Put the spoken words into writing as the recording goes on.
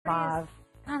mauve.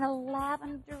 Kind of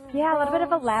lavender. Yeah, a little bit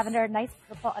of a rose. lavender, nice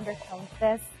purple undertone to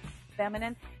this.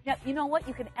 Feminine. Now, you know what?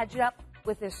 You can edge it up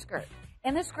with this skirt.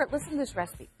 And this skirt, listen to this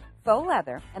recipe. Faux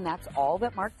leather, and that's all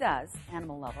that Marc does,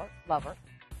 animal lover.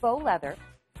 Faux leather,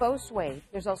 faux suede.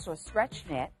 There's also a stretch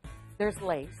knit. There's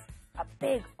lace, a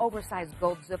big oversized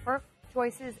gold zipper.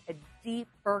 Choices, a deep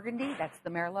burgundy, that's the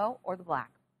Merlot, or the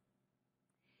black.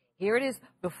 Here it is,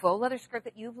 the faux leather skirt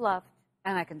that you've loved,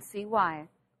 and I can see why.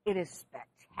 It is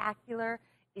spectacular.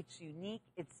 It's unique.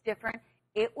 It's different.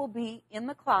 It will be in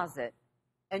the closet,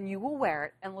 and you will wear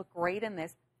it and look great in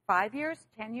this. 5 years,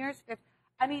 10 years, 50.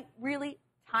 I mean, really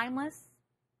timeless.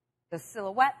 The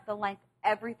silhouette, the length,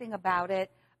 everything about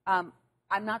it.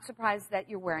 I'm not surprised that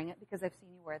you're wearing it because I've seen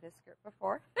you wear this skirt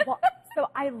before. Well, so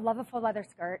I love a faux leather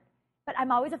skirt, but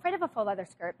I'm always afraid of a faux leather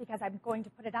skirt because I'm going to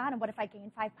put it on, and what if I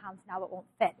gain 5 pounds? Now it won't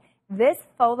fit. This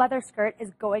faux leather skirt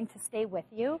is going to stay with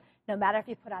you no matter if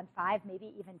you put on 5,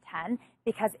 maybe even 10,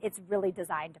 because it's really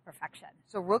designed to perfection.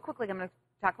 So real quickly, I'm going to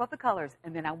talk about the colors,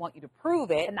 and then I want you to prove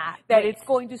it That it's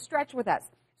going to stretch with us.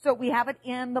 So we have it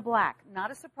in the black. Not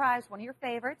a surprise, one of your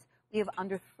favorites. We have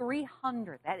under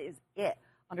 300. That is it.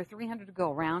 Under 300 to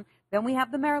go around. Then we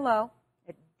have the Merlot,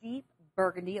 a deep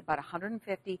burgundy, about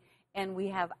 150. And we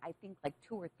have, I think, like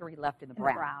 2 or 3 left in the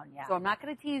brown. Yeah. So I'm not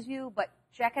going to tease you, but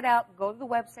check it out. Go to the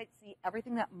website, see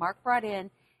everything that Marc brought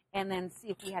in, and then see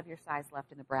if we have your size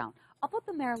left in the brown. I'll put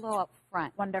the Merlot up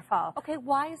front. Wonderful. Okay,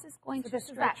 why is this going to This is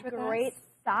stretch that with great us?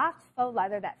 soft faux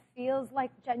leather that feels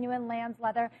like genuine lamb's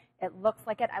leather. It looks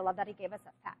like it. I love that he gave us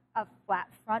a flat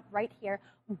front right here.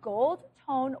 Gold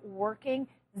tone working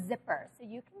zipper. So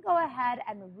you can go ahead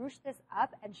and ruche this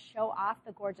up and show off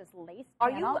the gorgeous lace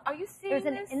panel. Are you seeing There's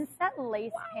an inset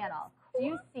lace panel. Do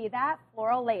you see that?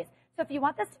 Floral lace. So if you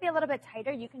want this to be a little bit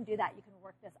tighter, you can do that. You can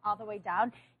work this all the way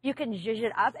down. You can zhuzh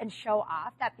it up and show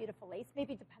off that beautiful lace,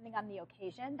 maybe depending on the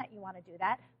occasion that you want to do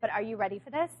that. But are you ready for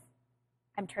this?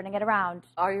 I'm turning it around.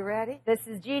 Are you ready? This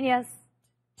is genius.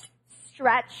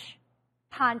 Stretch,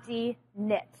 ponte,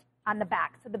 knit on the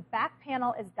back. So the back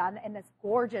panel is done in this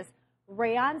gorgeous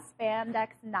rayon spandex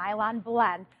nylon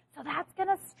blend. So that's going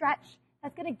to stretch.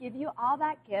 That's going to give you all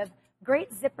that give.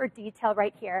 Great zipper detail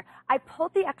right here. I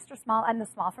pulled the extra small and the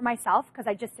small for myself because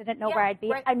I just didn't know where I'd be.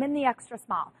 Right. I'm in the extra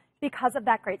small because of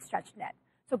that great stretch knit.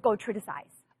 So go true to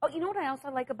size. Oh, you know what I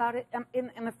also like about it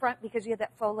in the front, because you have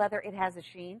that faux leather, it has a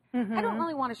sheen. I don't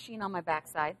really want a sheen on my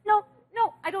backside. No,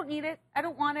 I don't need it. I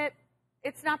don't want it.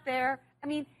 It's not there. I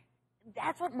mean,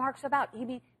 that's what Marc's about.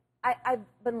 I've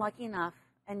been lucky enough,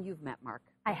 and you've met Marc.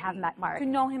 I have met Marc. To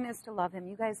know him is to love him.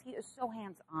 You guys, he is so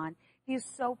hands-on. He is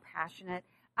so passionate.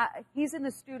 He's in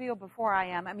the studio before I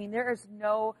am. I mean, there's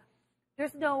no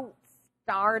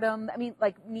stardom. I mean,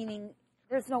 meaning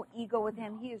there's no ego with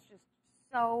him. He is just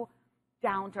so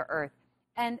down to earth.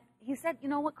 And he said, you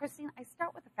know what, Christine, I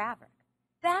start with the fabric.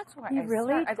 That's where he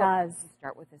really does. You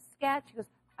start with a sketch. He goes,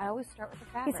 I always start with the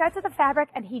fabric. He starts with the fabric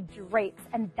and he drapes,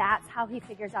 and that's how he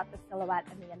figures out the silhouette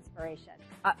and the inspiration.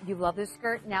 You love this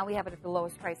skirt. Now we have it at the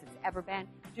lowest price it's ever been.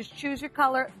 Just choose your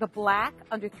color. The black,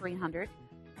 under 300.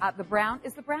 The brown,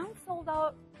 is the brown sold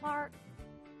out, Marc?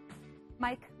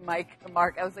 Marc,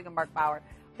 I was thinking Marc Bouwer.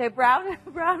 Okay, brown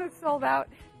is sold out.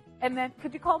 And then,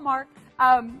 could you call Marc?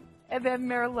 And then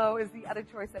Merlot is the other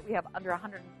choice that we have under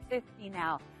 150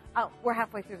 now. We're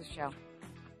halfway through the show.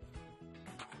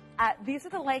 These are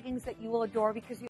the leggings that you will adore because you